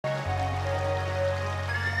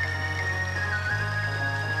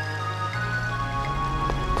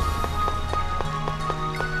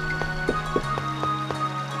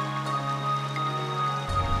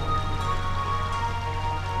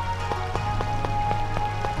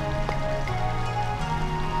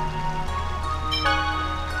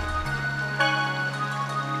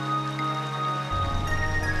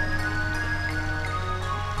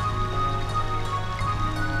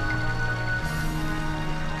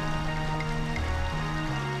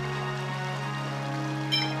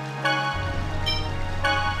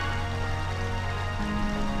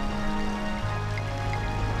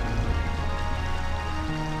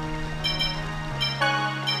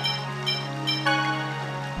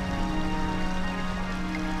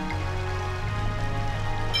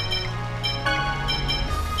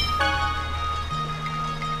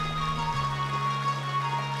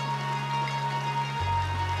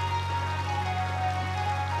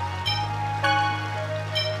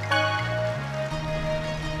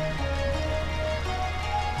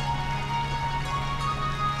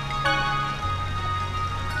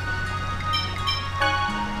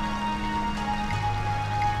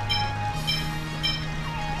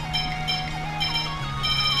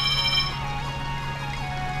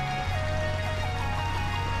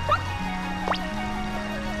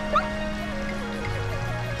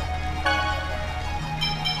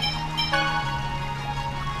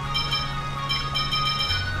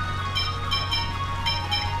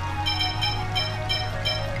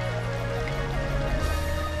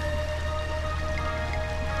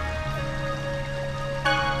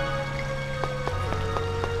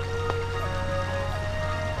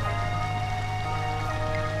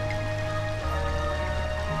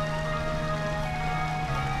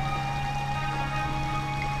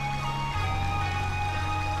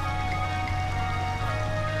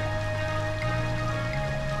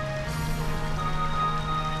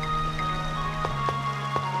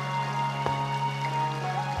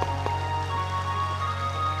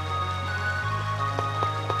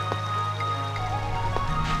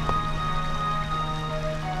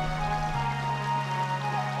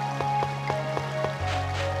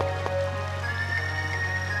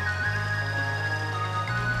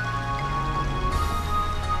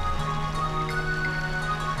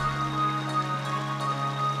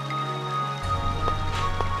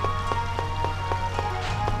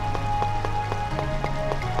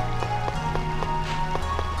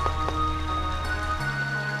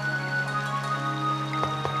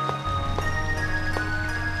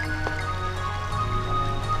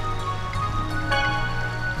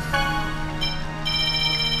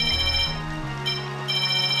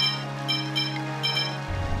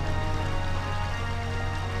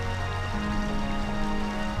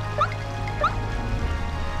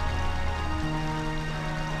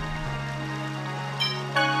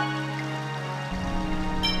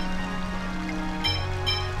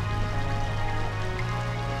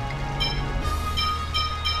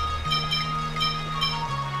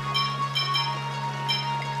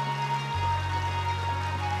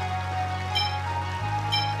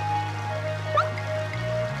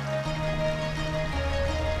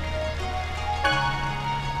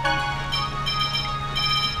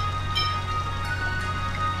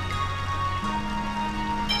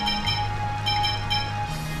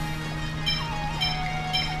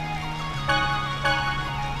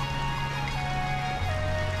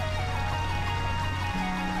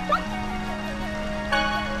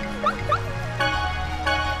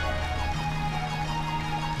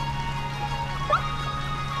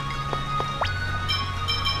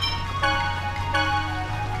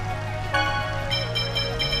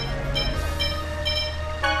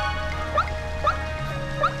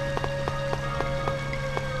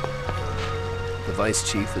The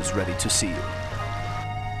Vice Chief is ready to see you.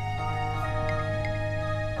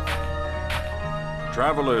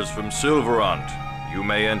 Travelers from Silverant, you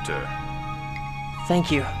may enter.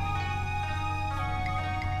 Thank you.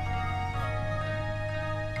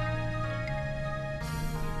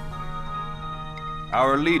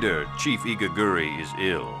 Our leader, Chief Igaguri, is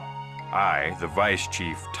ill. I, the Vice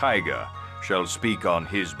Chief Taiga, shall speak on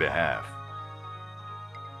his behalf.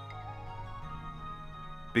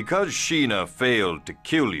 Because Sheena failed to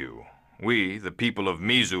kill you, we, the people of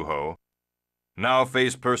Mizuho, now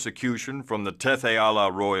face persecution from the Tetheala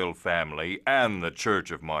royal family and the Church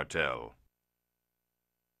of Martel.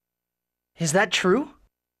 Is that true?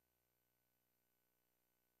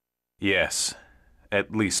 Yes,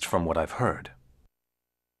 at least from what I've heard.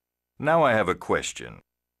 Now I have a question.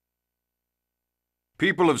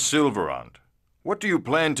 People of Silverant, what do you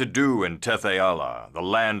plan to do in Tetheala, the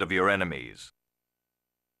land of your enemies?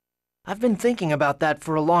 I've been thinking about that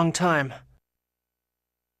for a long time.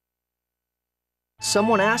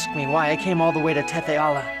 Someone asked me why I came all the way to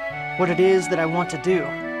Tetheala, what it is that I want to do.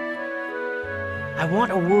 I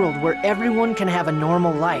want a world where everyone can have a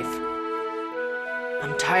normal life.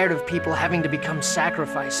 I'm tired of people having to become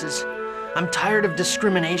sacrifices. I'm tired of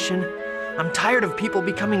discrimination. I'm tired of people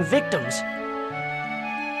becoming victims.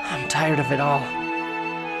 I'm tired of it all.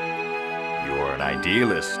 You're an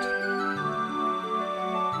idealist.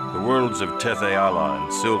 The worlds of Tetheala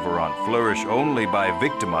and Silverant flourish only by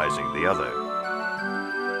victimizing the other.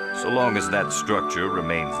 So long as that structure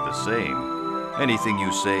remains the same, anything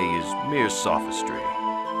you say is mere sophistry.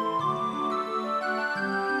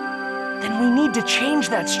 Then we need to change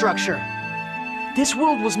that structure. This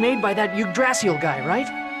world was made by that Yggdrasil guy, right?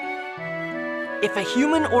 If a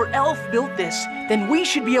human or elf built this, then we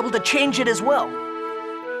should be able to change it as well.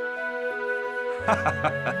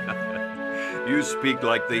 You speak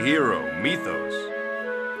like the hero, Mythos.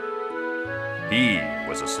 He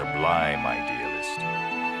was a sublime idealist.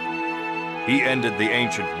 He ended the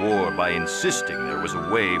ancient war by insisting there was a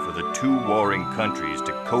way for the two warring countries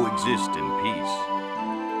to coexist in peace.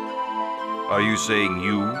 Are you saying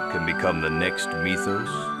you can become the next Mythos?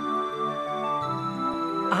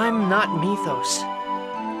 I'm not Mythos.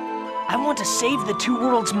 I want to save the two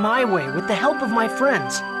worlds my way with the help of my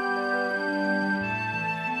friends.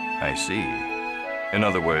 I see. In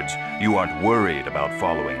other words, you aren't worried about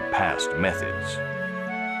following past methods.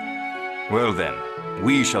 Well then,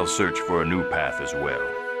 we shall search for a new path as well.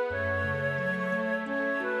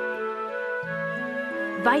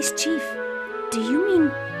 Vice Chief, do you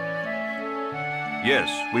mean... Yes,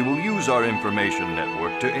 we will use our information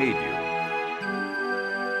network to aid you.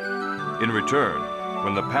 In return,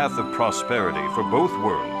 when the path of prosperity for both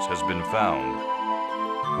worlds has been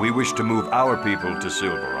found, we wish to move our people to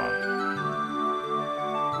Silverant.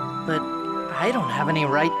 But I don't have any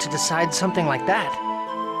right to decide something like that.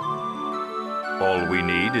 All we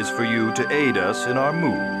need is for you to aid us in our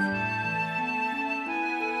move.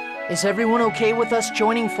 Is everyone okay with us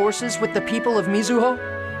joining forces with the people of Mizuho?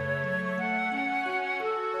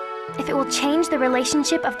 if it will change the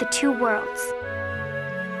relationship of the two worlds?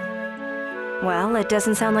 Well, it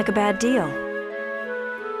doesn't sound like a bad deal.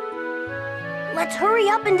 Let's hurry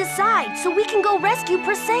up and decide so we can go rescue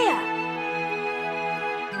Persea.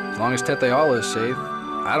 As long as Tetheala is safe,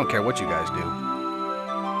 I don't care what you guys do.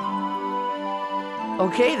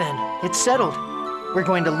 Okay then, it's settled. We're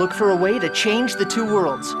going to look for a way to change the two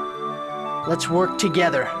worlds. Let's work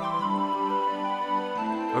together.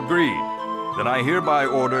 Agreed. Then I hereby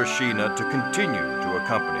order Sheena to continue to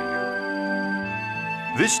accompany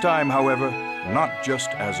you. This time, however, not just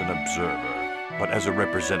as an observer, but as a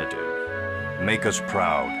representative. Make us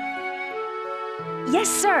proud. Yes,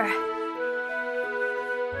 sir.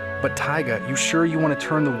 But Taiga, you sure you want to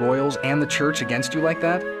turn the royals and the church against you like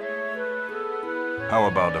that? How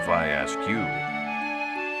about if I ask you?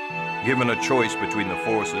 Given a choice between the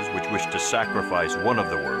forces which wish to sacrifice one of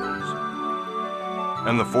the worlds,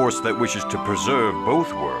 and the force that wishes to preserve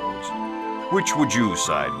both worlds, which would you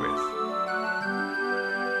side with?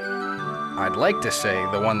 I'd like to say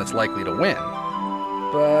the one that's likely to win,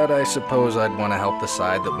 but I suppose I'd want to help the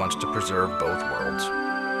side that wants to preserve both worlds.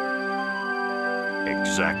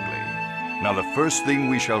 Exactly. Now the first thing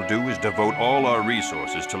we shall do is devote all our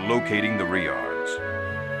resources to locating the Riards.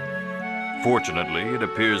 Fortunately, it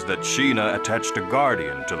appears that Sheena attached a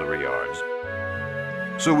guardian to the Riards,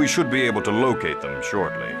 so we should be able to locate them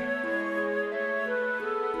shortly.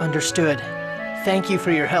 Understood. Thank you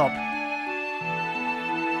for your help.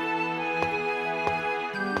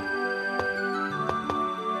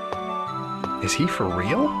 Is he for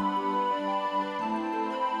real?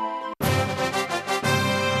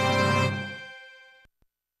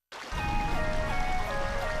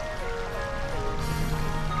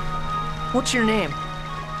 What's your name?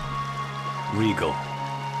 Regal.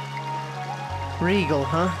 Regal,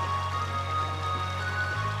 huh?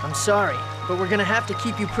 I'm sorry, but we're gonna have to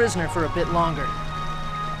keep you prisoner for a bit longer.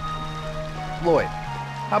 Lloyd,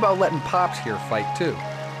 how about letting Pops here fight too?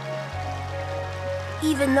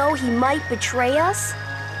 Even though he might betray us?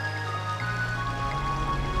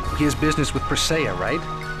 He has business with Persea, right?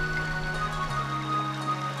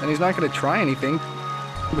 And he's not going to try anything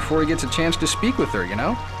before he gets a chance to speak with her, you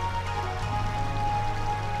know?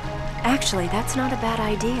 Actually, that's not a bad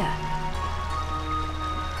idea.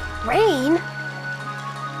 Rain?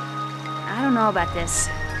 I don't know about this,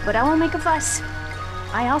 but I won't make a fuss.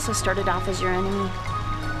 I also started off as your enemy.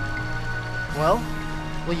 Well,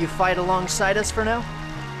 will you fight alongside us for now?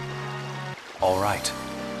 All right.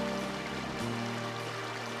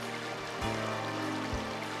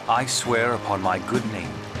 I swear upon my good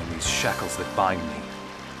name and these shackles that bind me,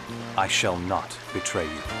 I shall not betray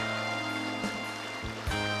you.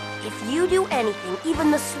 If you do anything,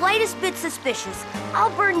 even the slightest bit suspicious,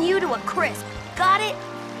 I'll burn you to a crisp. Got it?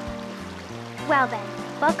 Well then,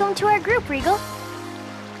 welcome to our group, Regal.